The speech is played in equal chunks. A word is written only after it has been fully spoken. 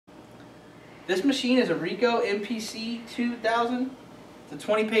This machine is a Ricoh MPC 2000. It's a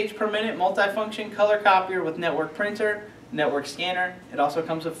 20 page per minute multifunction color copier with network printer, network scanner. It also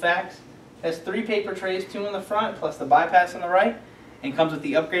comes with fax. It has 3 paper trays, 2 in the front plus the bypass on the right, and comes with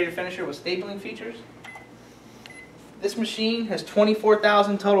the upgraded finisher with stapling features. This machine has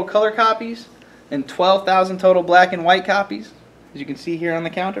 24,000 total color copies and 12,000 total black and white copies, as you can see here on the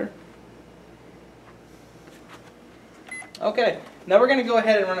counter. Okay, now we're going to go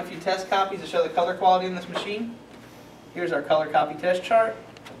ahead and run a few test copies to show the color quality in this machine. Here's our color copy test chart,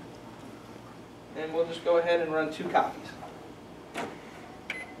 and we'll just go ahead and run 2 copies.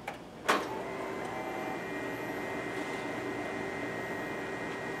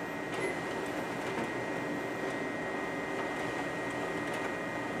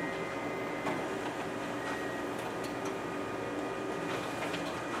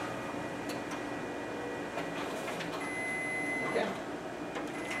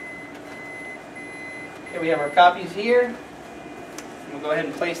 Okay, we have our copies here. We'll go ahead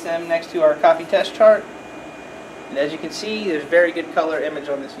and place them next to our copy test chart. And as you can see, there's very good color image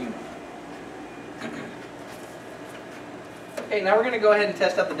on this unit. Okay, now we're going to go ahead and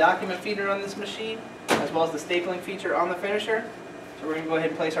test out the document feeder on this machine, as well as the stapling feature on the finisher. So we're going to go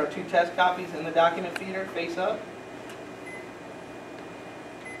ahead and place our 2 test copies in the document feeder face up.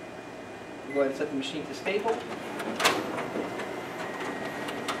 We'll go ahead and set the machine to staple.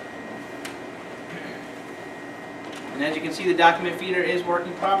 And as you can see, the document feeder is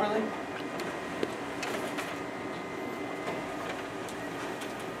working properly.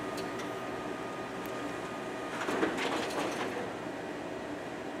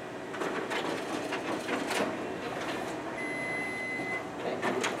 Okay.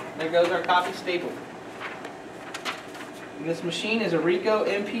 There goes our copy staple. And this machine is a Ricoh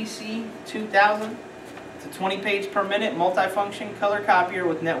MPC 2000. It's a 20 page per minute multifunction color copier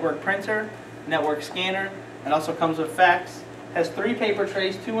with network printer, network scanner. It also comes with fax. Has 3 paper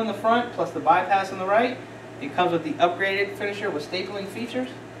trays, 2 in the front plus the bypass on the right. It comes with the upgraded finisher with stapling features.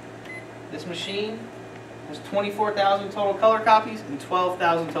 This machine has 24,000 total color copies and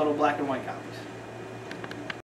 12,000 total black and white copies.